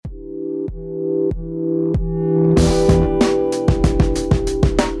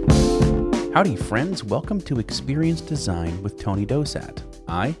Howdy, friends. Welcome to Experience Design with Tony Dosat.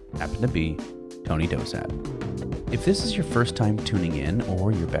 I happen to be Tony Dosat. If this is your first time tuning in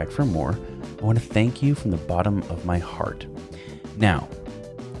or you're back for more, I want to thank you from the bottom of my heart. Now,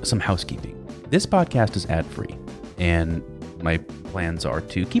 some housekeeping. This podcast is ad-free, and my plans are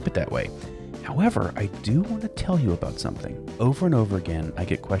to keep it that way. However, I do want to tell you about something. Over and over again, I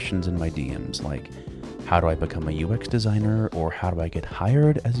get questions in my DMs like, how do I become a UX designer? Or how do I get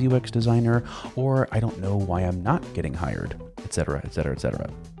hired as a UX designer? Or I don't know why I'm not getting hired, etc., etc., etc.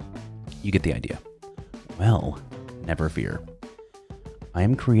 You get the idea. Well, never fear. I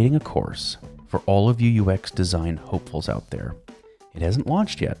am creating a course for all of you UX design hopefuls out there. It hasn't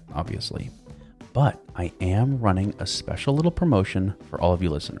launched yet, obviously, but I am running a special little promotion for all of you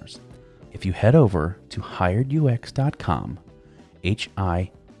listeners. If you head over to hiredux.com,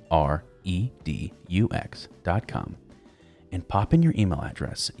 HIREDUX.com, and pop in your email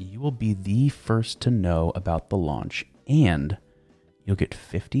address, you will be the first to know about the launch, and you'll get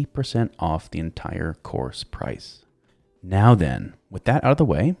 50% off the entire course price. Now then, with that out of the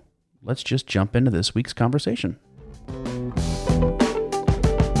way, let's just jump into this week's conversation.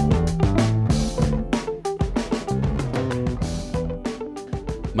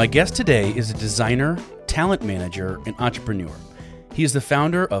 My guest today is a designer, talent manager, and entrepreneur. He is the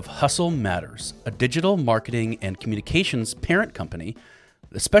founder of Hustle Matters, a digital marketing and communications parent company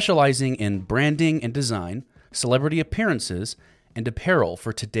specializing in branding and design, celebrity appearances, and apparel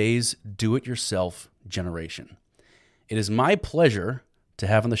for today's do-it-yourself generation. It is my pleasure to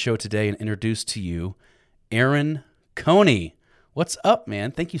have on the show today and introduce to you Aaron Coney. What's up,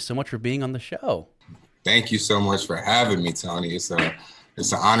 man? Thank you so much for being on the show. Thank you so much for having me, Tony. It's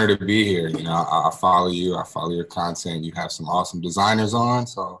an honor to be here. You know, I follow you. I follow your content. You have some awesome designers on,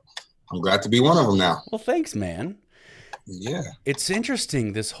 so I'm glad to be one of them now. Well, thanks, man. Yeah. It's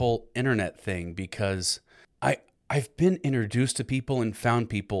interesting, this whole internet thing, because I've been introduced to people and found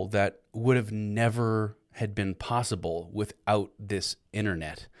people that would have never had been possible without this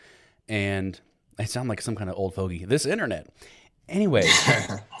internet. And I sound like some kind of old fogey. This internet. Anyway,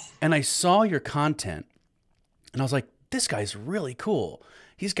 and I saw your content, and I was like, this guy's really cool.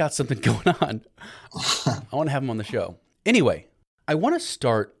 He's got something going on. I want to have him on the show. Anyway, I want to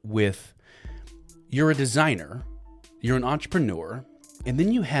start with, you're a designer, you're an entrepreneur, and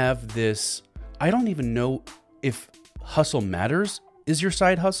then you have this, I don't even know if Hustle Matters is your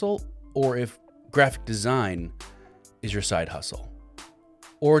side hustle or if graphic design is your side hustle.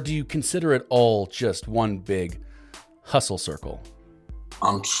 Or do you consider it all just one big hustle circle?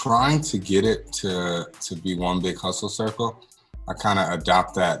 I'm trying to get it to be one big hustle circle. I kind of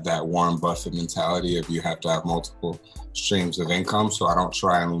adopt that Warren Buffett mentality of you have to have multiple streams of income. So I don't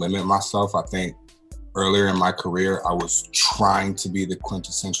try and limit myself. I think earlier in my career, I was trying to be the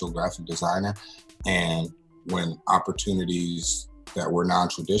quintessential graphic designer. And when opportunities that were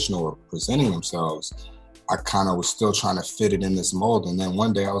non-traditional were presenting themselves, I kind of was still trying to fit it in this mold. And then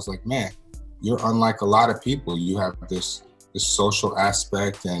one day I was like, man, you're unlike a lot of people. You have this social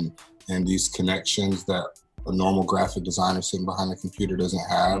aspect and these connections that a normal graphic designer sitting behind a computer doesn't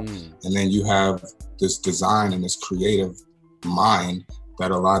have. And then you have this design and this creative mind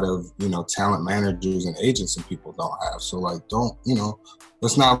that a lot of, talent managers and agents and people don't have. So like,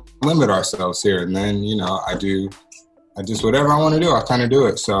 let's not limit ourselves here. And then, I just, whatever I want to do, I kind of do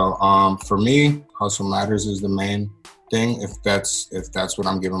it. So for me, Hustle Matters is the main thing. If that's what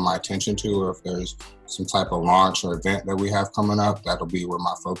I'm giving my attention to, or if there's some type of launch or event that we have coming up, that'll be where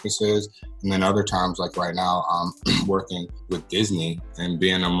my focus is. And then other times, like right now, I'm working with Disney and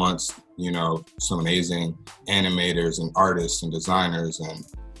being amongst, some amazing animators and artists and designers and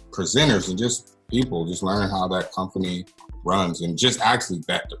presenters and just people, just learning how that company runs and just actually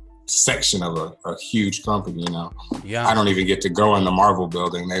that section of a huge company, Yeah. I don't even get to go in the Marvel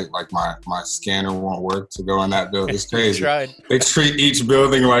building. They like my scanner won't work to go in that building. It's crazy. They treat each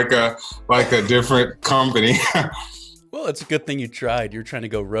building like a different company. Well, it's a good thing you tried. You're trying to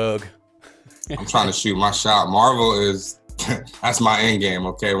go rogue. I'm trying to shoot my shot. Marvel is that's my end game.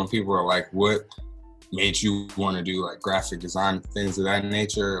 Okay, when people are like, what made you want to do like graphic design, things of that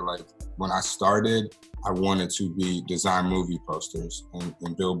nature? Like when I started, I wanted to design movie posters and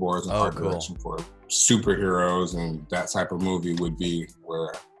billboards and art direction for superheroes, and that type of movie would be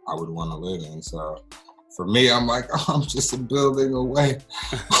where I would want to live in. So for me, I'm like, I'm just a building away.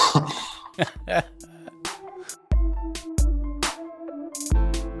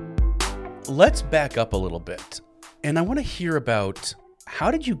 Let's back up a little bit. And I want to hear about,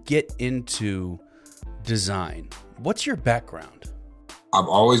 how did you get into design? What's your background? I've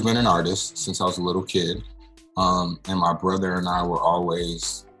always been an artist since I was a little kid. And my brother and I were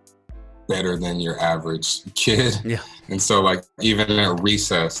always better than your average kid. Yeah. And so like even at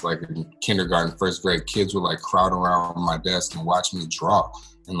recess, like in kindergarten, first grade, kids would like crowd around my desk and watch me draw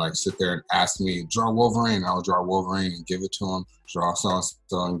and like sit there and ask me, draw Wolverine. I would draw Wolverine and give it to them, draw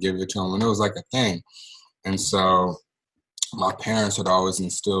so-and-so and give it to them. And it was like a thing. And so my parents had always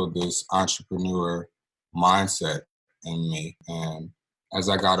instilled this entrepreneur mindset in me. And as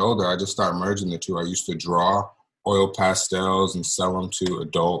I got older, I just started merging the two. I used to draw oil pastels and sell them to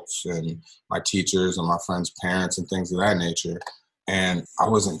adults and my teachers and my friends' parents and things of that nature. And I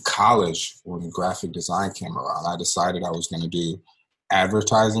was in college when graphic design came around. I decided I was going to do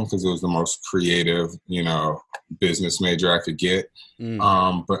advertising because it was the most creative, business major I could get.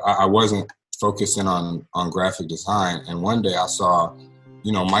 But I wasn't focusing on graphic design. And one day I saw,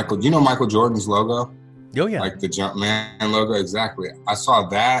 Michael Jordan's logo? Oh, yeah. Like the Jumpman logo, exactly. I saw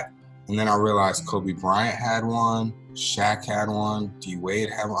that, and then I realized Kobe Bryant had one, Shaq had one, D Wade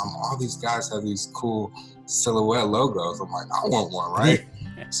had one. All these guys have these cool silhouette logos. I'm like, I want one, right?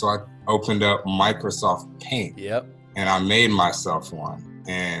 So I opened up Microsoft Paint. Yep. And I made myself one.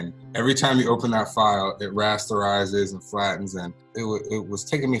 And every time you open that file, it rasterizes and flattens. And it was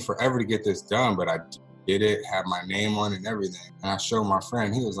taking me forever to get this done, but I did it, had my name on it and everything. And I showed my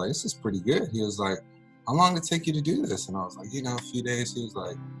friend, he was like, this is pretty good. He was like, how long did it take you to do this? And I was like, a few days. He was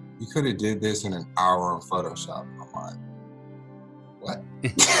like, you could have did this in an hour on Photoshop. I'm like,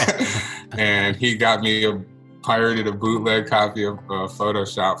 what? And he got me pirated a bootleg copy of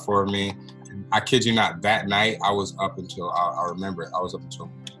Photoshop for me. I kid you not, that night I was up until, I remember it, I was up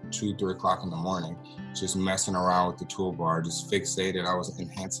until 2, 3 o'clock in the morning, just messing around with the toolbar, just fixated. I was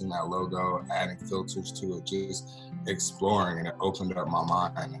enhancing that logo, adding filters to it, just exploring, and it opened up my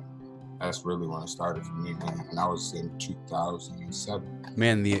mind. And that's really when it started for me, man. And that was in 2007.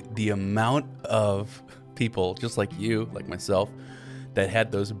 Man, the amount of people just like you, like myself, that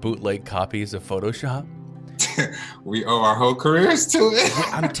had those bootleg copies of Photoshop. We owe our whole careers to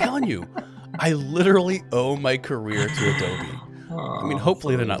it. I'm telling you, I literally owe my career to Adobe. I mean,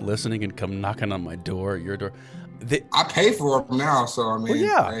 hopefully they're not listening and come knocking on my door, your door. I pay for them now, so I mean,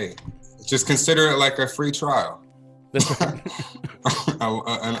 hey, just consider it like a free trial. That's right.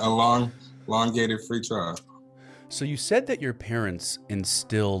 a elongated free trial. So you said that your parents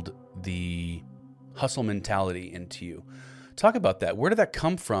instilled the hustle mentality into you. Talk about that. Where did that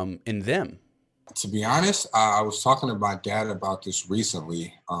come from in them? To be honest, I was talking to my dad about this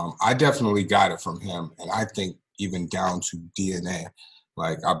recently. I definitely got it from him, and I think even down to DNA.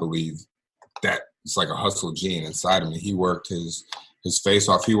 Like, I believe that it's like a hustle gene inside of me. He worked his face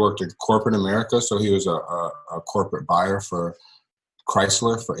off. He worked in corporate America, so he was a corporate buyer for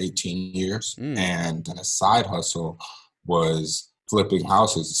Chrysler for 18 years. And then a side hustle was flipping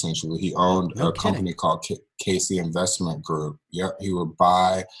houses, essentially. He owned company called Casey Investment Group. Yep, he would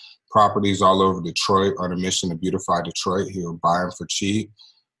buy properties all over Detroit on a mission to beautify Detroit. He would buy them for cheap.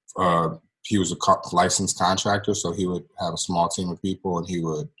 He was a licensed contractor, so he would have a small team of people, and he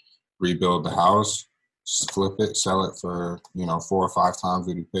would rebuild the house, flip it, sell it for 4 or 5 times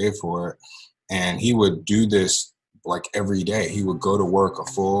what he paid for it. And he would do this like every day. He would go to work a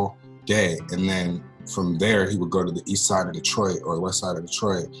full day, and then from there he would go to the east side of Detroit or the west side of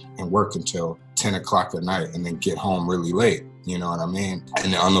Detroit and work until 10 o'clock at night, and then get home really late. You know what I mean?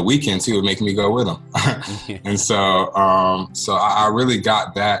 And on the weekends, he would make me go with him. And so I really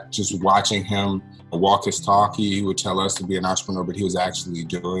got that just watching him walk his talk. He would tell us to be an entrepreneur, but he was actually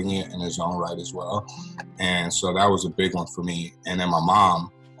doing it in his own right as well. And so that was a big one for me. And then my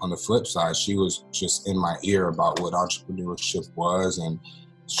mom, on the flip side, she was just in my ear about what entrepreneurship was and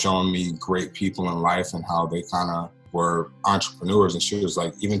showing me great people in life and how they kind of were entrepreneurs. And she was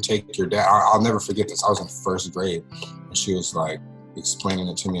like, even take your dad. I'll never forget this. I was in first grade, and she was like explaining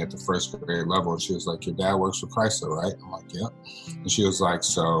it to me at the first grade level. And she was like, your dad works for Chrysler, right? I'm like, yep. And she was like,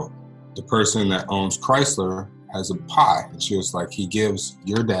 so the person that owns Chrysler has a pie. And she was like, he gives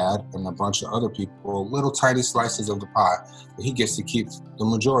your dad and a bunch of other people little tiny slices of the pie, but he gets to keep the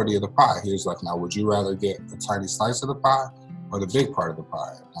majority of the pie. He was like, now, would you rather get a tiny slice of the pie or the big part of the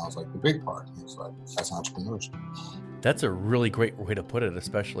pie? And I was like, the big part. He was like, that's entrepreneurship. That's a really great way to put it,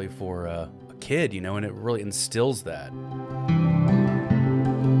 especially for a kid, and it really instills that.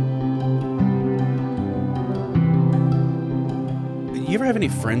 You ever have any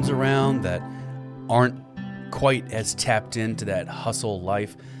friends around that aren't quite as tapped into that hustle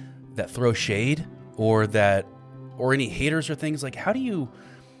life, that throw shade, or any haters or things? Like, how do you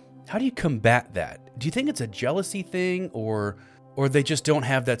combat that? Do you think it's a jealousy thing, or they just don't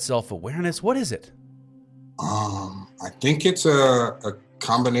have that self-awareness? What is it? I think it's a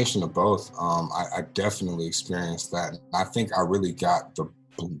combination of both. I definitely experienced that. I think I really got the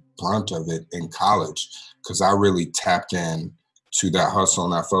brunt of it in college because I really tapped in to that hustle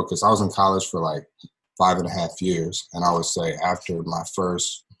and that focus. I was in college for like 5.5 years. And I would say after my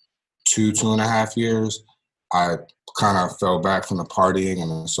first 2.5 years, I kind of fell back from the partying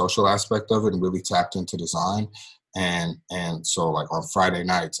and the social aspect of it and really tapped into design. And so like on Friday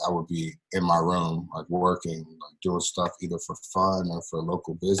nights, I would be in my room, like working, like doing stuff either for fun or for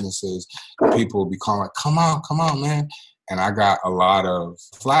local businesses. And people would be calling like, come on, man. And I got a lot of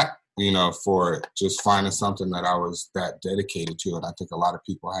flack, for it, just finding something that I was that dedicated to. And I think a lot of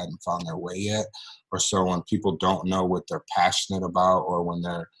people hadn't found their way yet. Or so when people don't know what they're passionate about, or when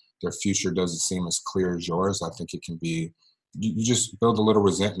their future doesn't seem as clear as yours, I think it can be, you just build a little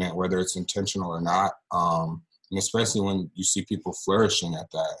resentment, whether it's intentional or not. And especially when you see people flourishing at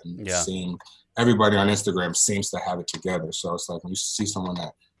that and seeing everybody on Instagram seems to have it together. So it's like when you see someone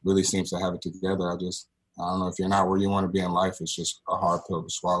that really seems to have it together, I don't know, if you're not where you want to be in life, it's just a hard pill to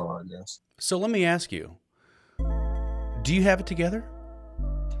swallow, I guess. So let me ask you, do you have it together?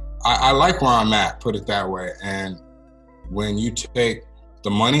 I like where I'm at, put it that way. And when you take,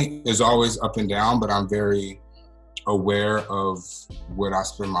 the money is always up and down, but I'm very aware of what I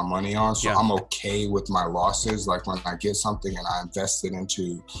spend my money on. So I'm okay with my losses. Like when I get something and I invest it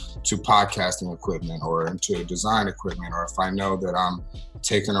into podcasting equipment or into design equipment, or if I know that I'm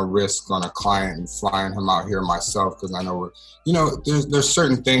taking a risk on a client and flying him out here myself, because I know, there's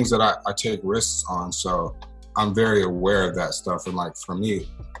certain things that I take risks on. So I'm very aware of that stuff. And like for me,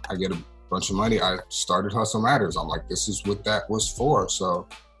 I get a bunch of money. I started Hustle Matters. I'm like, this is what that was for. So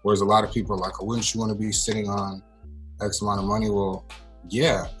whereas a lot of people are like, oh, wouldn't you want to be sitting on X amount of money? Well,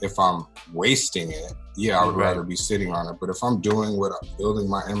 yeah, if I'm wasting it, I would rather be sitting on it. But if I'm doing what I'm building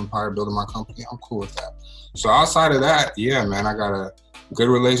my empire, building my company, I'm cool with that. So outside of that, man, I got a good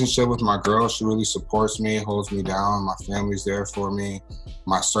relationship with my girl. She really supports me, holds me down. My family's there for me.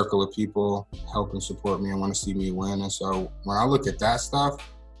 My circle of people help and support me and want to see me win. And so when I look at that stuff,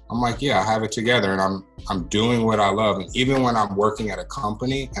 I'm like, I have it together, and I'm doing what I love. And even when I'm working at a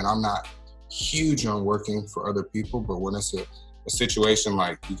company, and I'm not huge on working for other people, but when it's a situation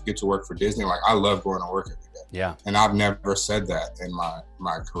like you get to work for Disney, like I love going to work every day. Yeah. And I've never said that in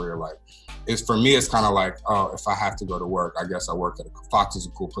my career. Like for me, it's kind of like, oh, if I have to go to work, I guess I work at Fox is a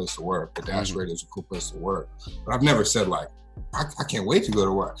cool place to work. The Dash Radio is a cool place to work. But I've never said like, I can't wait to go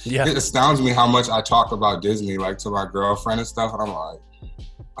to work. Yeah. It astounds me how much I talk about Disney, like to my girlfriend and stuff. And I'm like,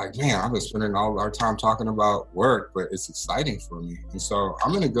 man, I've been spending all our time talking about work, but it's exciting for me. And so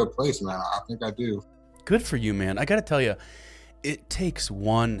I'm in a good place, man. I think I do. Good for you, man. I got to tell you, it takes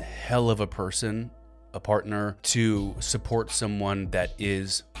one hell of a person, a partner, to support someone that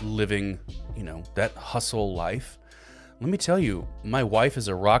is living, that hustle life. Let me tell you, my wife is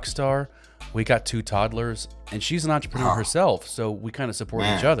a rock star. We got 2 toddlers, and she's an entrepreneur herself. So we kind of support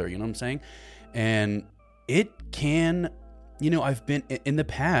each other, you know what I'm saying? And it can... I've been in the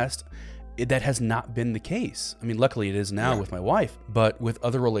past, that has not been the case. I mean, luckily it is now with my wife, but with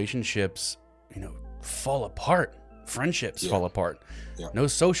other relationships, fall apart. Friendships fall apart. Yeah. No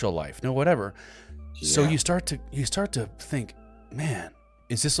social life, no whatever. Yeah. So you start to think, man,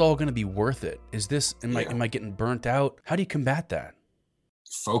 is this all going to be worth it? Is this, am I getting burnt out? How do you combat that?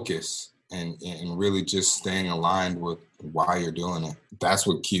 Focus and really just staying aligned with why you're doing it. That's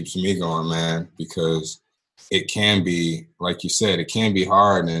what keeps me going, man, because it can be, like you said, it can be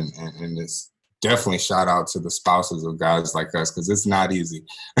hard, and it's definitely shout out to the spouses of guys like us, because it's not easy.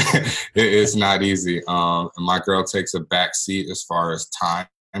 It's not easy. And my girl takes a back seat as far as time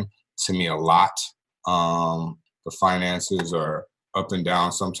to me a lot. The finances are up and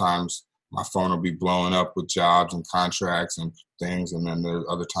down. Sometimes my phone will be blowing up with jobs and contracts and things, and then there's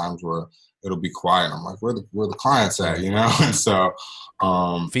other times where it'll be quiet. I'm like, where the clients at, And so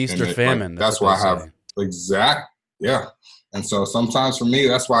feast or famine. Like, that's why I have. Exact. Yeah. And so sometimes for me,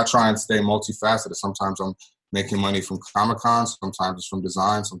 that's why I try and stay multifaceted. Sometimes I'm making money from Comic-Con. Sometimes it's from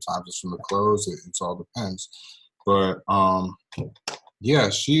design. Sometimes it's from the clothes. It all depends. But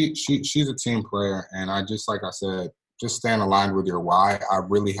she's a team player. And I just, like I said, just staying aligned with your why.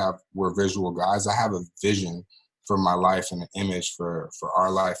 We're visual guys. I have a vision for my life and an image for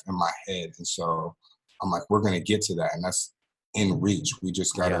our life in my head. And so I'm like, we're going to get to that. And that's in reach. We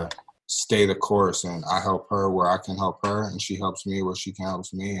just got to stay the course, and I help her where I can help her, and she helps me where she can help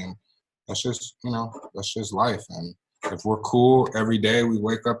me. And that's just, that's just life. And if we're cool every day we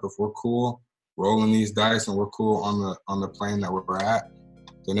wake up, if we're cool rolling these dice and we're cool on the plane that we're at,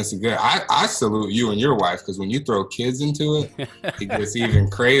 then it's good. I salute you and your wife, because when you throw kids into it, it gets even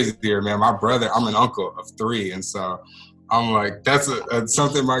crazier, man. My brother, I'm an uncle of 3. And so I'm like, that's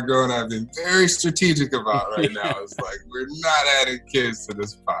something my girl and I have been very strategic about right now. It's like, we're not adding kids to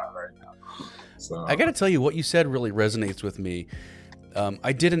this pot right now. So I got to tell you, what you said really resonates with me.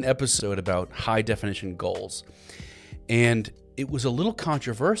 I did an episode about high definition goals, and it was a little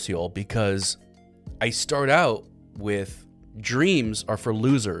controversial because I start out with dreams are for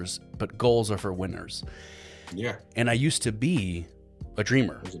losers, but goals are for winners. Yeah. And I used to be a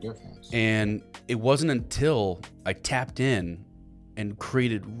dreamer. There's a difference. And it wasn't until I tapped in and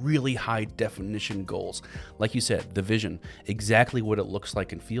created really high definition goals, like you said, the vision, exactly what it looks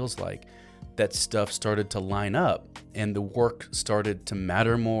like and feels like, that stuff started to line up and the work started to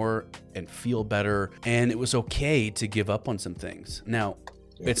matter more and feel better. And it was okay to give up on some things. Now,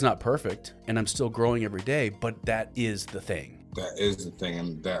 it's not perfect and I'm still growing every day, but that is the thing. That is the thing.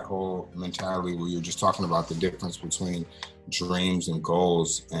 And that whole mentality where you're just talking about the difference between dreams and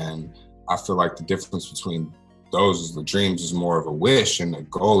goals. And I feel like the difference between those is the dreams is more of a wish and the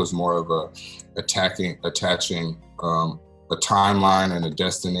goal is more of attaching a timeline and a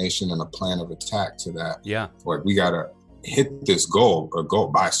destination and a plan of attack to that. Yeah. Like we got to hit this goal or go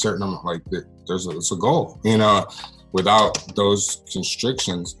by a certain amount, like it's a goal, you know, without those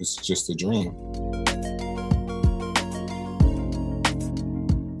constrictions, it's just a dream.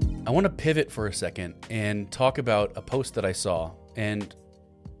 I want to pivot for a second and talk about a post that I saw, and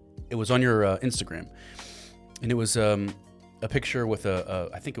it was on your Instagram, and it was a picture with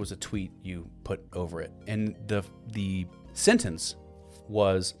I think it was a tweet you put over it, and the sentence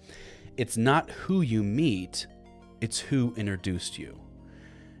was, "It's not who you meet, it's who introduced you."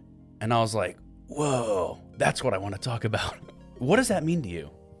 And I was like, whoa, that's what I want to talk about. What does that mean to you?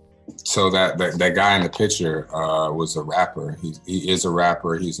 So that guy in the picture was a rapper. He is a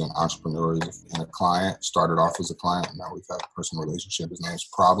rapper. He's an entrepreneur. He's a client. Started off as a client. Now we've had a personal relationship. His name's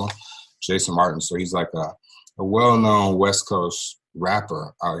Problem, Jason Martin. So he's like a well-known West Coast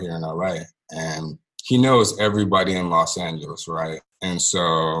rapper out here in LA. And he knows everybody in Los Angeles, right? And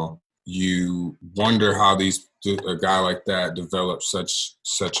so you wonder how a guy like that develops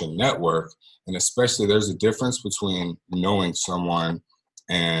such a network. And especially there's a difference between knowing someone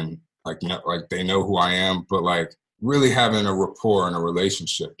and like they know who I am, but like really having a rapport and a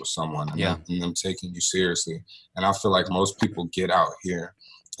relationship with someone and them taking you seriously. And I feel like most people get out here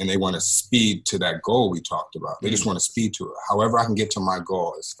and they want to speed to that goal we talked about. They just want to speed to it. However I can get to my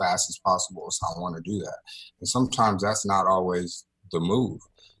goal as fast as possible is how I want to do that. And sometimes that's not always the move.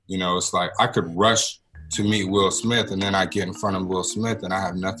 You know, it's like I could rush to meet Will Smith and then I get in front of Will Smith and I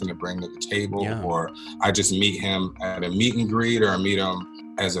have nothing to bring to the table, or I just meet him at a meet and greet or I meet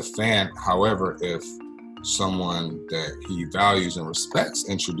him as a fan. However, if someone that he values and respects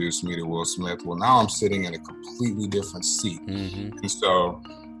introduced me to Will Smith, well, now I'm sitting in a completely different seat. Mm-hmm. And so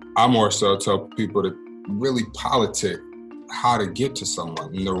I more so tell people to really politic how to get to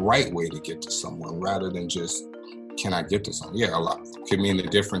someone and the right way to get to someone rather than just, can I get to someone? Yeah, a lot could mean the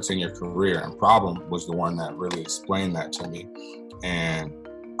difference in your career. And Problem was the one that really explained that to me. And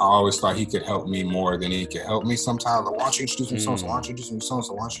I always thought he could help me more than he could help me sometimes. Like, why don't you introduce me to so-and-so? Why don't you introduce me to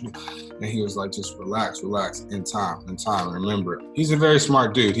so-and-so? Why don't you do? And he was like, just relax, in time. Remember, he's a very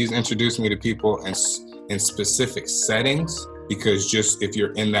smart dude. He's introduced me to people in specific settings because just if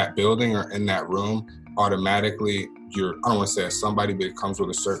you're in that building or in that room, automatically I don't want to say somebody, but it comes with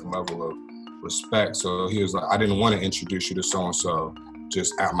a certain level of respect. So he was like, I didn't want to introduce you to so-and-so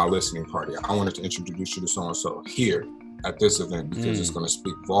just at my listening party. I wanted to introduce you to so-and-so here at this event because it's going to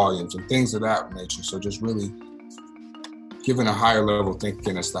speak volumes and things of that nature. So just really giving a higher level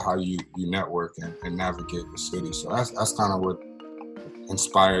thinking as to how you network and navigate the city. So that's kind of what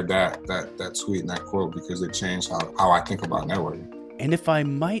inspired that tweet and that quote, because it changed how I think about networking. And if I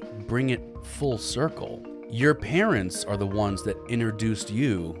might bring it full circle, your parents are the ones that introduced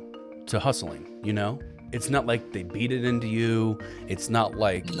you to hustling, you know? It's not like they beat it into you. It's not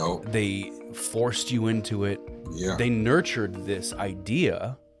like they forced you into it. Yeah. They nurtured this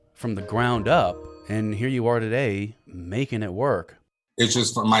idea from the ground up, and here you are today making it work. It's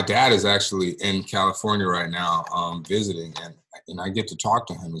just, my dad is actually in California right now visiting, and I get to talk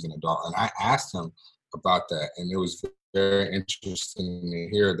to him as an adult. And I asked him about that, and it was very interesting to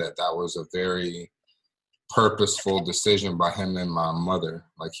hear that was a very purposeful decision by him and my mother.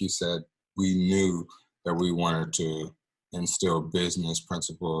 Like he said, we knew that we wanted to instill business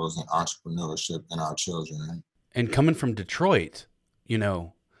principles and entrepreneurship in our children. And coming from Detroit, you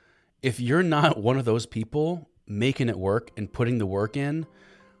know, if you're not one of those people making it work and putting the work in,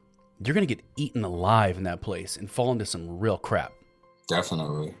 you're going to get eaten alive in that place and fall into some real crap.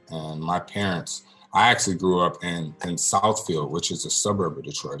 Definitely. And my parents, I actually grew up in Southfield, which is a suburb of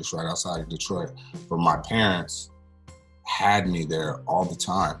Detroit. It's right outside of Detroit. But my parents had me there all the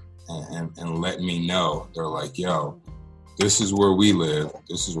time and let me know. They're like, yo, this is where we live.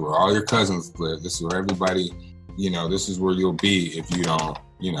 This is where all your cousins live. This is where everybody, this is where you'll be if you don't,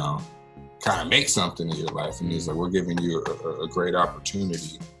 kind of make something in your life. And he's like, we're giving you a great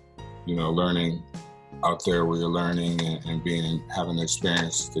opportunity, learning out there where you're learning and having the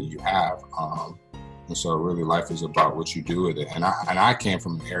experience that you have. And so really life is about what you do with it. And I came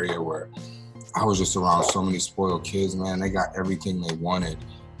from an area where I was just around so many spoiled kids, man. They got everything they wanted.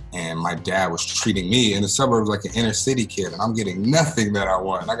 And my dad was treating me in the suburbs like an inner city kid, and I'm getting nothing that I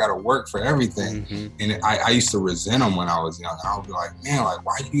want. I got to work for everything. Mm-hmm. And I used to resent him when I was young. I would be like, man, like,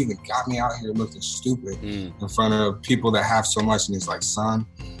 why you even got me out here looking stupid in front of people that have so much? And he's like, son,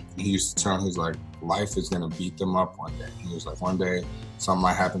 he used to tell me, he's like, life is going to beat them up one day. He was like, one day something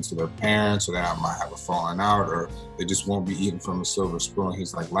might happen to their parents, or they might have a falling out, or they just won't be eating from a silver spoon.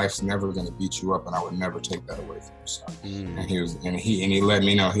 He's like, life's never going to beat you up, and I would never take that away from you, son. And he let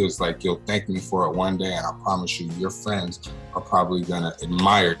me know, he was like, you'll thank me for it one day, and I promise you, your friends are probably going to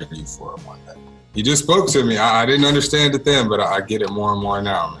admire you for it one day. He just spoke to me. I didn't understand it then, but I get it more and more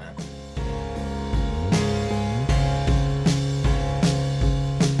now, man.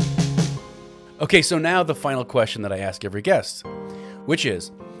 Okay, so now the final question that I ask every guest, which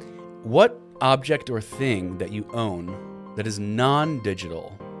is, what object or thing that you own that is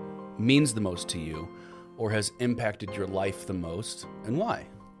non-digital means the most to you or has impacted your life the most, and why?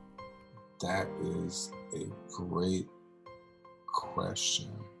 That is a great question.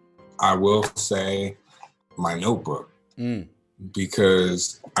 I will say my notebook.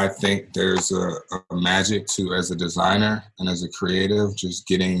 Because I think there's a magic to, as a designer and as a creative, just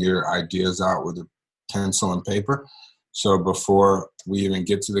getting your ideas out with a pencil and paper. So before we even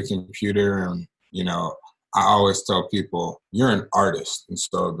get to the computer, and, I always tell people, you're an artist. And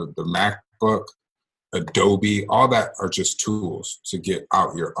so the MacBook, Adobe, all that are just tools to get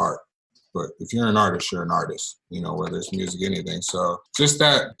out your art. But if you're an artist, you're an artist, whether it's music, anything. So just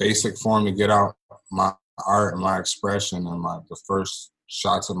that basic form to get out my art and my expression and the first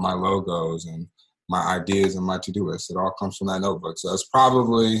shots of my logos and my ideas and my to-do list, it all comes from that notebook. So it's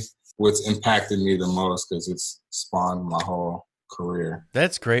probably what's impacted me the most because it's spawned my whole career.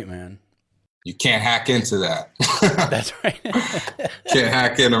 That's great, man. You can't hack into that. That's right. Can't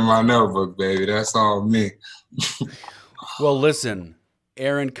hack into my notebook, baby. That's all me. Well, listen,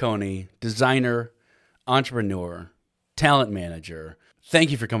 Aaron Coney, designer, entrepreneur, talent manager, thank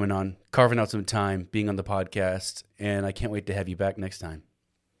you for coming on, carving out some time, being on the podcast, and I can't wait to have you back next time.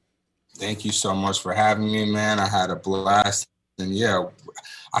 Thank you so much for having me, man. I had a blast. And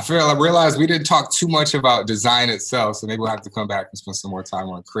I realized we didn't talk too much about design itself, so maybe we'll have to come back and spend some more time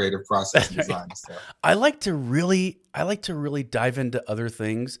on creative process design and stuff. I like to really dive into other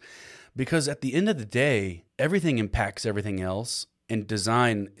things because at the end of the day, everything impacts everything else, and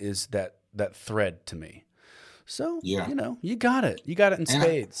design is that thread to me. So, you got it. You got it in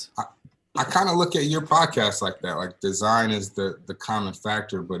spades. I kind of look at your podcast like that. Like design is the common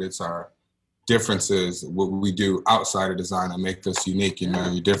factor, but it's our differences, what we do outside of design that make us unique.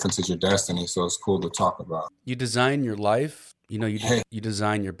 Your difference is your destiny. So it's cool to talk about. You design your life. You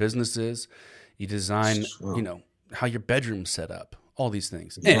design your businesses. You design, how your bedroom's set up. All these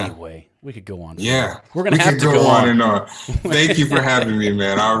things. Yeah. Anyway, we could go on. Yeah. We're going to have to go on and on. Thank you for having me,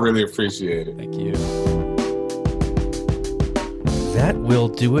 man. I really appreciate it. Thank you. That will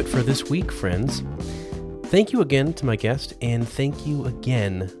do it for this week, friends. Thank you again to my guest, and thank you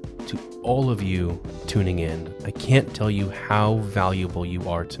again to all of you tuning in. I can't tell you how valuable you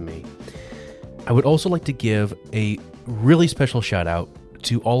are to me. I would also like to give a really special shout out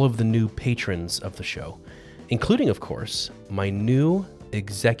to all of the new patrons of the show, including, of course, my new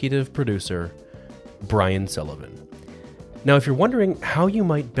executive producer, Brian Sullivan. Now, if you're wondering how you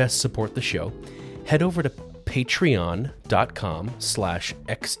might best support the show, head over to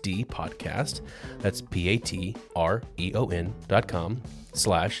patreon.com/XD podcast. That's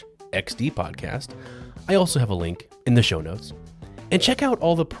patreon.com/XD podcast. I also have a link in the show notes. And check out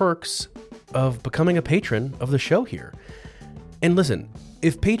all the perks of becoming a patron of the show here. And listen,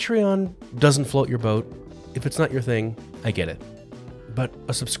 if Patreon doesn't float your boat, if it's not your thing, I get it. But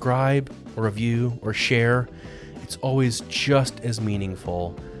a subscribe or review or share, it's always just as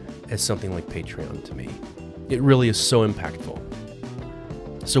meaningful as something like Patreon to me. It really is so impactful.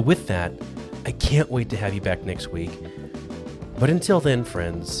 So with that, I can't wait to have you back next week. But until then,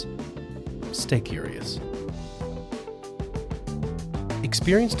 friends, stay curious.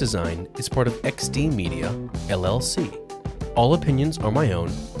 Experience Design is part of XD Media, LLC. All opinions are my own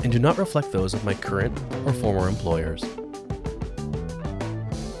and do not reflect those of my current or former employers.